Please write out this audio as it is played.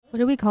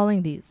What are we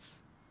calling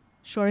these?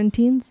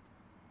 Quarantines?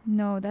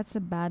 No, that's a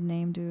bad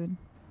name, dude.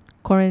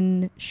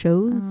 Quarantine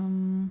shows?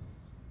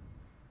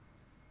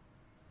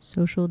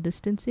 Social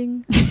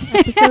distancing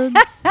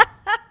episodes?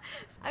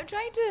 I'm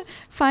trying to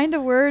find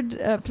a word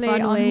play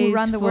Fun on Who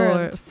Run the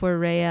World. For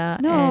Rhea.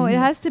 No, and it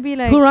has to be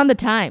like... Who Run the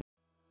Time?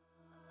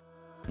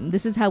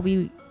 This is how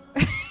we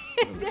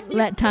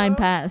let time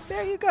pass.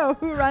 There you go.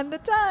 Who Run the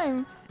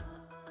Time?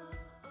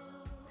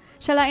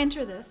 Shall I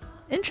intro this?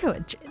 Intro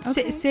it.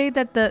 Okay. Say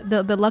that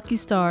the lucky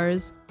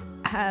stars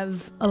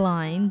have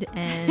aligned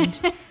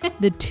and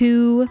the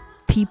two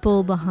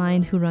people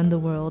behind Who Run the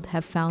World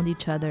have found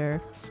each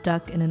other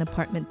stuck in an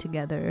apartment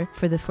together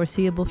for the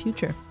foreseeable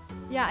future.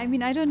 Yeah, I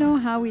mean, I don't know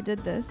how we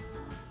did this.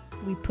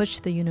 We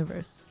pushed the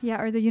universe. Yeah,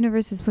 or the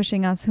universe is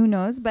pushing us. Who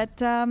knows? But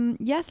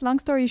yes, long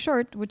story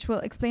short, which we'll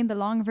explain the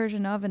long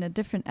version of in a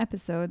different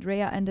episode,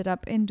 Rhea ended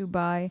up in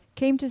Dubai,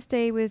 came to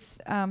stay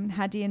with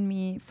Hadi and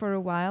me for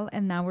a while,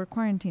 and now we're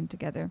quarantined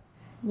together.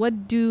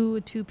 What do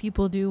two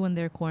people do when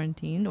they're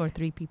quarantined, or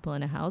three people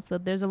in a house?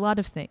 There's a lot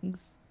of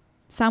things.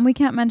 Some we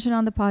can't mention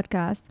on the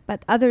podcast,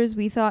 but others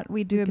we thought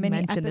we'd do a mini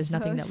episode. There's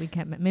nothing that we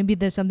can't maybe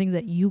there's something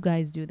that you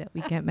guys do that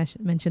we can't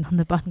mention on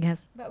the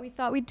podcast. But we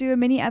thought we'd do a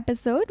mini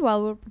episode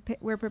while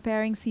we're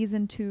preparing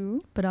season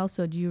 2. But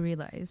also, do you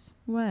realize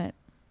What?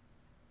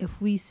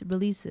 if we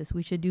release this,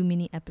 we should do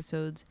mini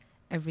episodes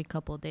every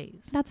couple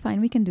days? That's fine.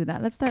 We can do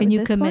that. Let's start Can with you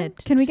this commit?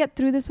 one. Can we get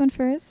through this one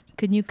first?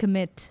 Can you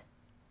commit?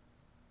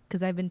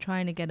 Because I've been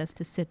trying to get us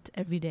to sit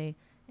every day,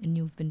 and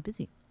you've been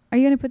busy. Are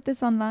you going to put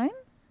this online?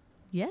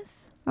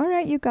 Yes? All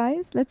right, you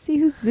guys. Let's see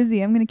who's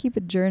busy. I'm going to keep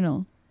a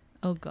journal.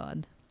 Oh,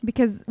 God.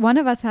 Because one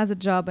of us has a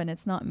job and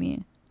it's not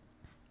me.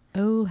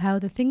 Oh, how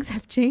the things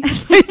have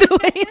changed, by the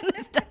way, in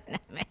this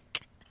dynamic.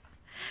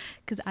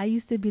 Because I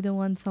used to be the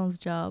one sans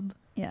job.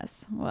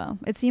 Yes. Well,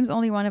 it seems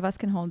only one of us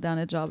can hold down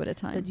a job at a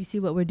time. But you see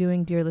what we're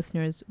doing, dear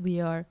listeners? We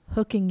are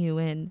hooking you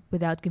in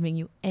without giving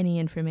you any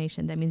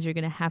information. That means you're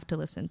going to have to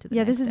listen to the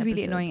Yeah, next this is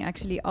really episode. annoying,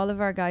 actually. All of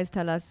our guys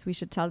tell us we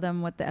should tell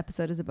them what the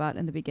episode is about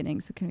in the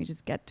beginning. So can we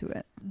just get to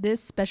it?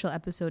 This special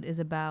episode is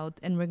about,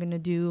 and we're going to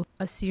do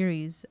a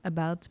series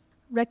about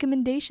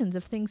recommendations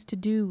of things to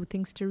do,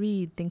 things to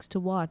read, things to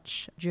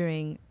watch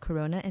during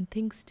Corona, and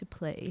things to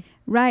play.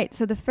 Right.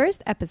 So the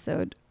first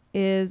episode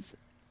is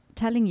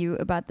telling you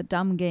about the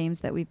dumb games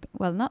that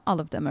well, not all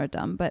of them are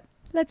dumb, but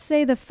let's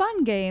say the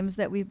fun games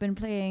that we've been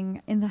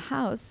playing in the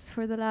house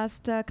for the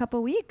last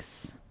couple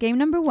weeks. Game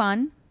number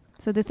 1.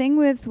 So the thing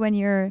with when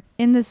you're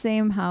in the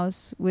same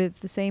house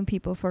with the same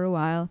people for a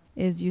while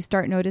is you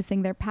start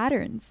noticing their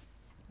patterns.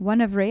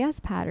 One of Rhea's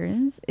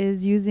patterns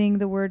is using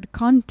the word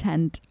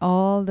content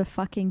all the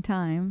fucking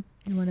time.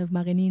 And one of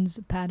Marinin's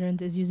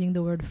patterns is using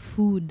the word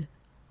food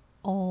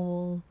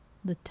all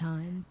the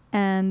time.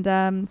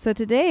 And so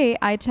today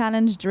I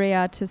challenged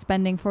Rhea to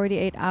spending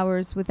 48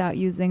 hours without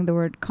using the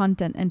word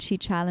content, and she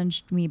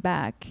challenged me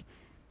back.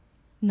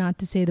 Not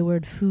to say the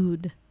word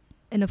food.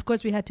 And of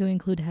course we had to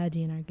include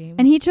Hadi in our game.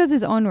 And he chose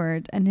his own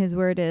word, and his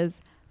word is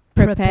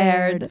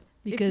prepared.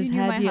 Because If you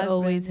knew my Hadi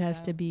always husband, has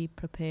yeah. to be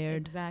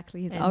prepared.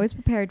 Exactly. He's And always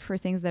prepared for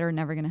things that are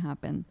never going to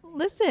happen.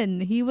 Listen,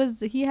 he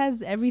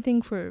has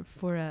everything for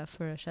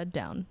a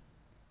shutdown.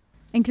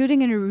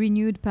 Including a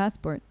renewed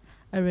passport.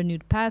 A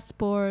renewed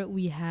passport.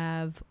 We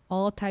have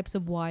all types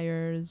of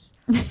wires.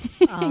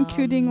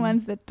 Including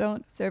ones that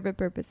don't serve a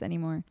purpose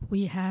anymore.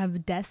 We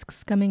have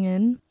desks coming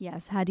in.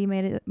 Yes, Hadi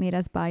made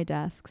us buy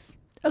desks.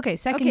 Okay,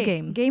 second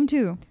game. Game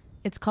 2.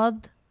 It's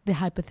called the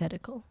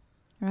hypothetical.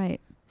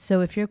 Right.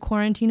 So if you're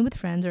quarantined with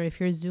friends, or if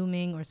you're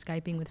Zooming or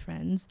Skyping with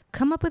friends,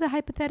 come up with a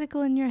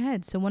hypothetical in your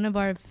head. So one of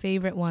our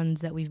favorite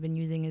ones that we've been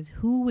using is,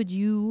 who would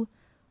you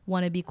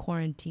want to be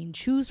quarantined?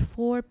 Choose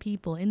 4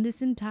 people in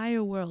this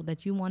entire world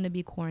that you want to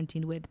be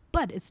quarantined with.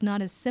 But it's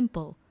not as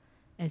simple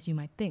as you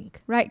might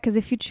think. Right, because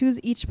if you choose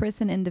each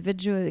person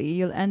individually,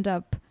 you'll end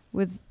up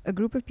with a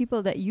group of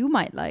people that you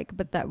might like,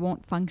 but that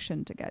won't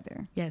function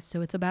together. Yes,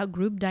 so it's about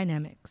group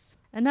dynamics.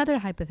 Another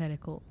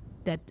hypothetical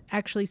that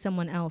actually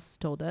someone else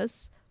told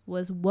us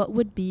was, what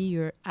would be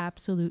your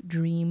absolute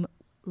dream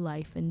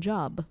life and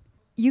job?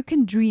 You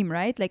can dream,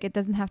 right? Like, it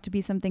doesn't have to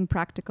be something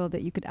practical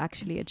that you could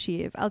actually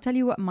achieve. I'll tell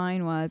you what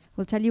mine was.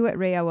 We'll tell you what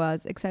Rhea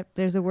was, except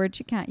there's a word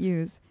she can't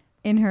use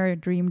in her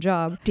dream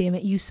job. Damn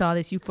it, you saw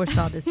this, you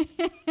foresaw this.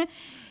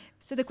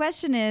 So the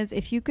question is,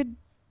 if you could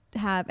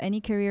have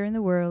any career in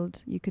the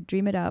world, you could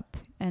dream it up,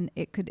 and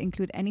it could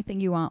include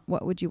anything you want,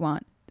 what would you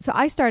want? So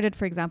I started,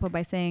 for example,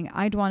 by saying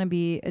I'd want to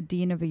be a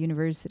dean of a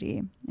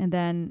university. And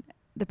then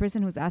the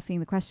person who's asking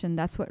the question,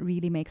 that's what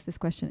really makes this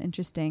question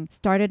interesting,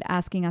 started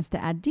asking us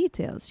to add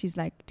details. She's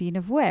like, dean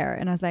of where?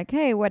 And I was like,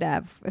 hey,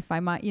 whatever. If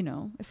I might,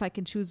 if I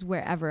can choose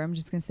wherever, I'm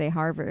just going to say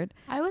Harvard.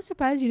 I was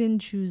surprised you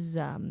didn't choose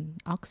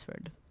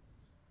Oxford.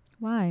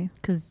 Why?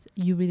 Because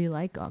you really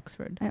like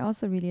Oxford. I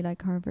also really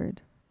like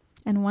Harvard.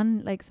 And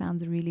one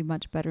sounds really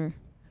much better.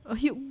 Oh,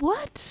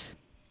 what?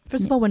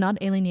 First of all, we're not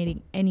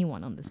alienating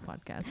anyone on this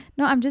podcast.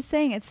 No, I'm just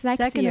saying it's sexier.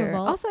 Second of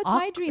all, also, it's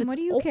my dream. What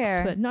do you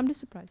care? No, I'm just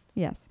surprised.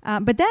 Yes.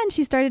 But then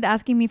she started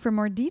asking me for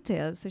more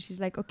details. So she's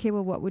like, okay,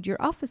 well, what would your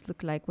office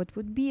look like? What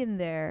would be in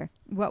there?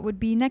 What would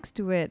be next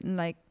to it? And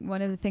like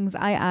one of the things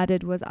I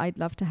added was I'd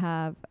love to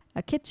have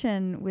a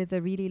kitchen with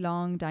a really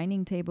long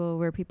dining table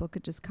where people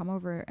could just come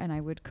over and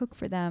I would cook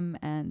for them.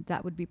 And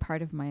that would be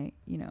part of my,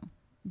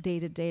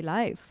 day-to-day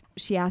life.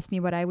 She asked me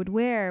what I would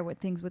wear, what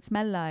things would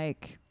smell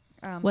like.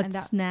 What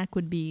snack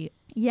would be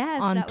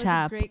on that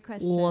tap was a great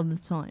question. all the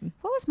time?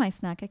 What was my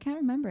snack? I can't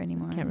remember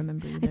anymore. Can't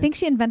remember either. I think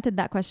she invented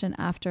that question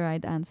after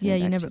I'd answered. Yeah,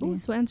 you never. actually. Oh,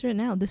 so answer it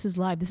now. This is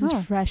live. This is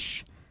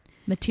fresh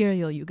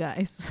material, you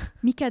guys.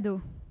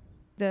 Mikado.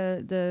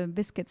 The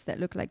biscuits that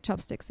look like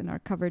chopsticks and are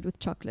covered with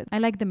chocolate. I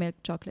like the milk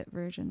chocolate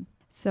version.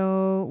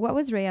 So what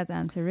was Rhea's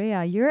answer?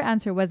 Rhea, your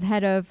answer was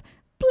head of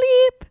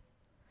bleep.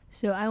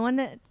 So I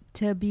wanted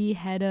to be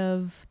head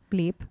of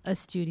Bleep. a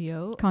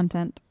studio.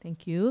 Content.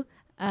 Thank you.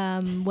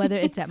 Whether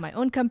it's at my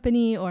own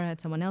company or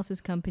at someone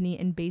else's company.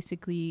 And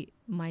basically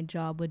my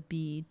job would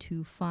be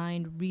to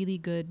find really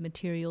good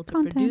material to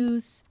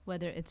produce,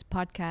 whether it's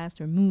podcasts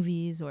or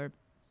movies or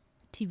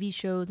TV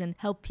shows, and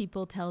help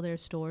people tell their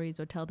stories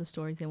or tell the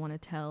stories they want to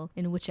tell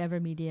in whichever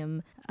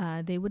medium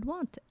they would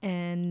want.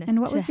 And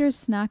what was your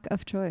snack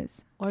of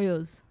choice?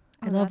 Oreos.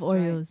 I love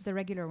Oreos. Right. The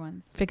regular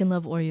ones. Freaking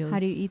love Oreos. How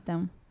do you eat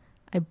them?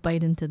 I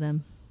bite into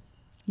them.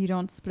 You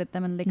don't split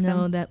them and lick them?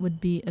 No, that would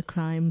be a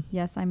crime.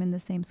 Yes, I'm in the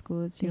same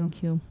school as you.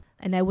 Thank you.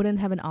 And I wouldn't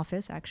have an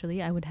office,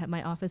 actually.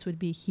 My office would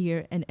be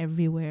here and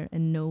everywhere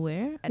and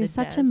nowhere. You're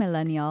such a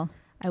millennial.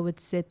 I would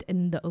sit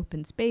in the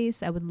open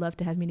space. I would love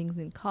to have meetings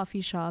in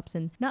coffee shops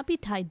and not be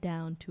tied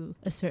down to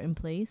a certain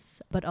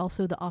place. But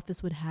also the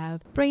office would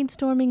have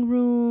brainstorming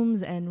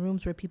rooms and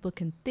rooms where people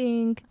can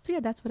think. So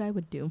yeah, that's what I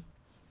would do.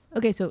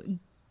 Okay, so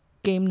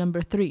game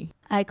number 3.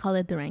 I call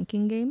it the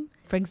ranking game.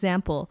 For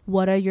example,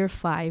 what are your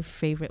 5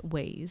 favorite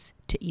ways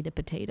to eat a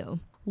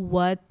potato?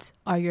 What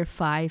are your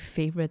 5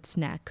 favorite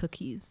snack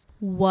cookies?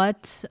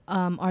 What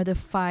are the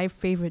 5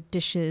 favorite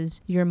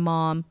dishes your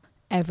mom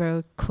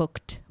ever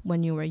cooked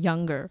when you were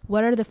younger?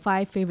 What are the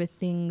 5 favorite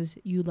things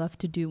you love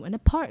to do in a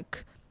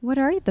park? What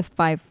are the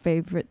 5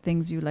 favorite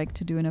things you like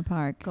to do in a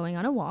park? Going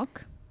on a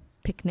walk,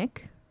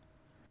 picnic.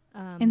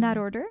 In that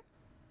order?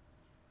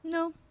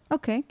 No.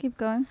 Okay, keep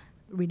going.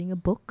 Reading a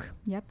book.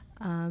 Yep.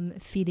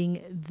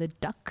 Feeding the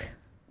duck.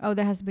 Oh,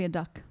 there has to be a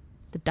duck.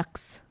 The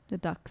ducks. The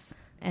ducks.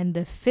 And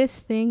the 5th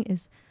thing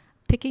is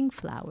picking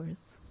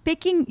flowers.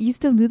 Picking, you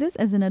still do this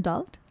as an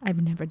adult? I've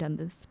never done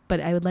this, but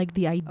I would like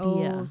the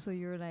idea. Oh, so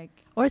you're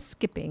like... Or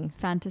skipping.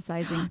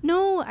 Fantasizing.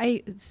 No,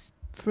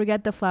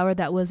 forget the flower.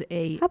 That was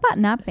a... How about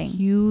napping?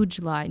 Huge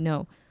lie.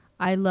 No.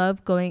 I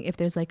love going if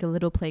there's like a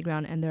little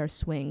playground and there are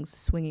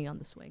swinging on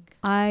the swing.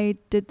 I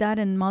did that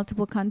in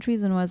multiple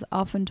countries and was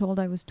often told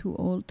I was too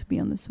old to be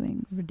on the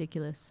swings.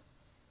 Ridiculous.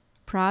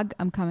 Prague,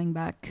 I'm coming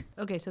back.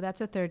 Okay, so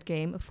that's a 3rd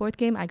game. A 4th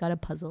game, I got a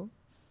puzzle.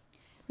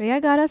 Rhea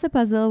got us a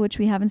puzzle, which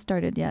we haven't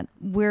started yet.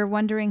 We're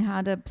wondering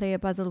how to play a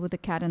puzzle with a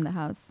cat in the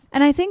house.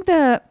 And I think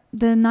the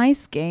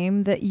nice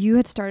game that you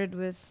had started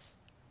with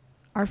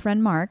our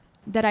friend Mark,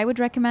 that I would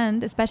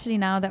recommend, especially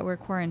now that we're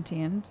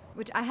quarantined,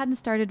 which I hadn't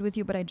started with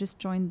you, but I just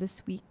joined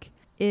this week,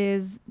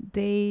 is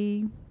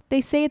they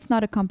say it's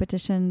not a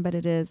competition, but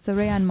it is. So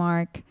Rhea and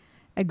Mark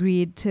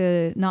agreed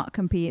to not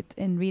compete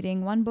in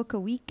reading 1 book a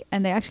week,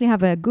 and they actually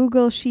have a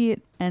Google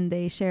sheet and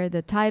they share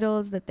the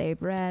titles that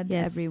they've read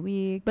every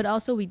week. But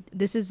also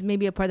this is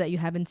maybe a part that you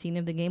haven't seen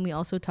of the game. We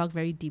also talk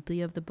very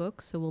deeply of the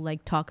book, so we'll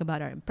like talk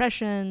about our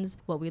impressions,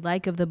 what we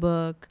like of the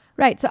book.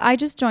 Right, so I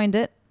just joined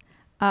it.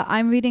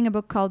 I'm reading a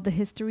book called The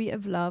History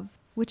of Love,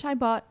 which I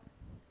bought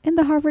in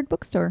the Harvard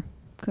bookstore,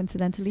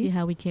 coincidentally. See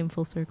how we came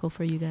full circle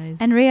for you guys.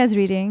 And Rhea's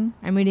reading?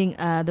 I'm reading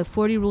The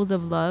 40 Rules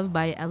of Love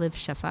by Elif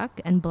Shafak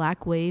and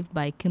Black Wave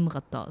by Kim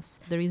Ghattas.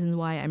 The reason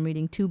why I'm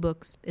reading 2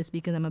 books is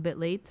because I'm a bit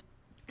late.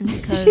 And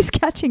because she's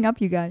catching up,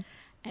 you guys.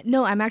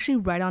 No, I'm actually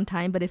right on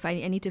time, but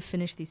I need to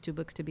finish these 2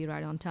 books to be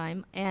right on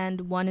time.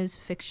 And one is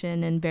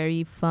fiction and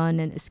very fun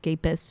and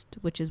escapist,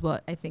 which is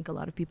what I think a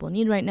lot of people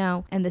need right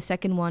now. And the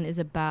second one is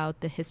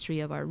about the history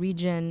of our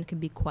region. It can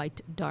be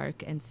quite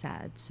dark and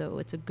sad. So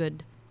it's a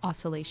good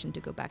oscillation to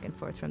go back and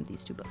forth from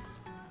these 2 books.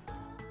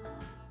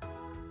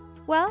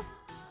 Well,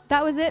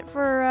 that was it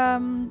for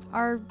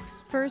our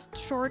first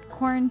short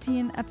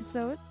quarantine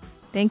episode.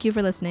 Thank you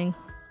for listening.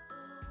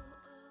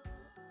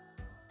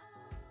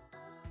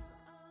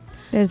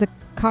 There's a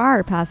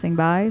car passing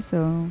by,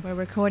 so... We're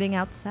recording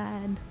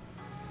outside.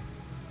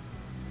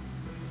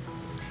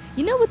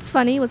 You know what's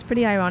funny, what's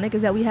pretty ironic,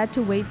 is that we had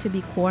to wait to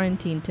be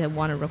quarantined to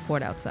want to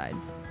record outside.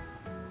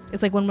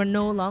 It's like when we're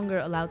no longer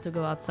allowed to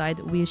go outside,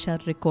 we shall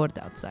record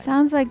outside.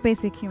 Sounds like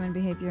basic human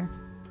behavior.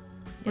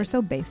 Yes, we're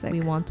so basic.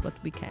 We want what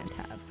we can't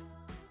have.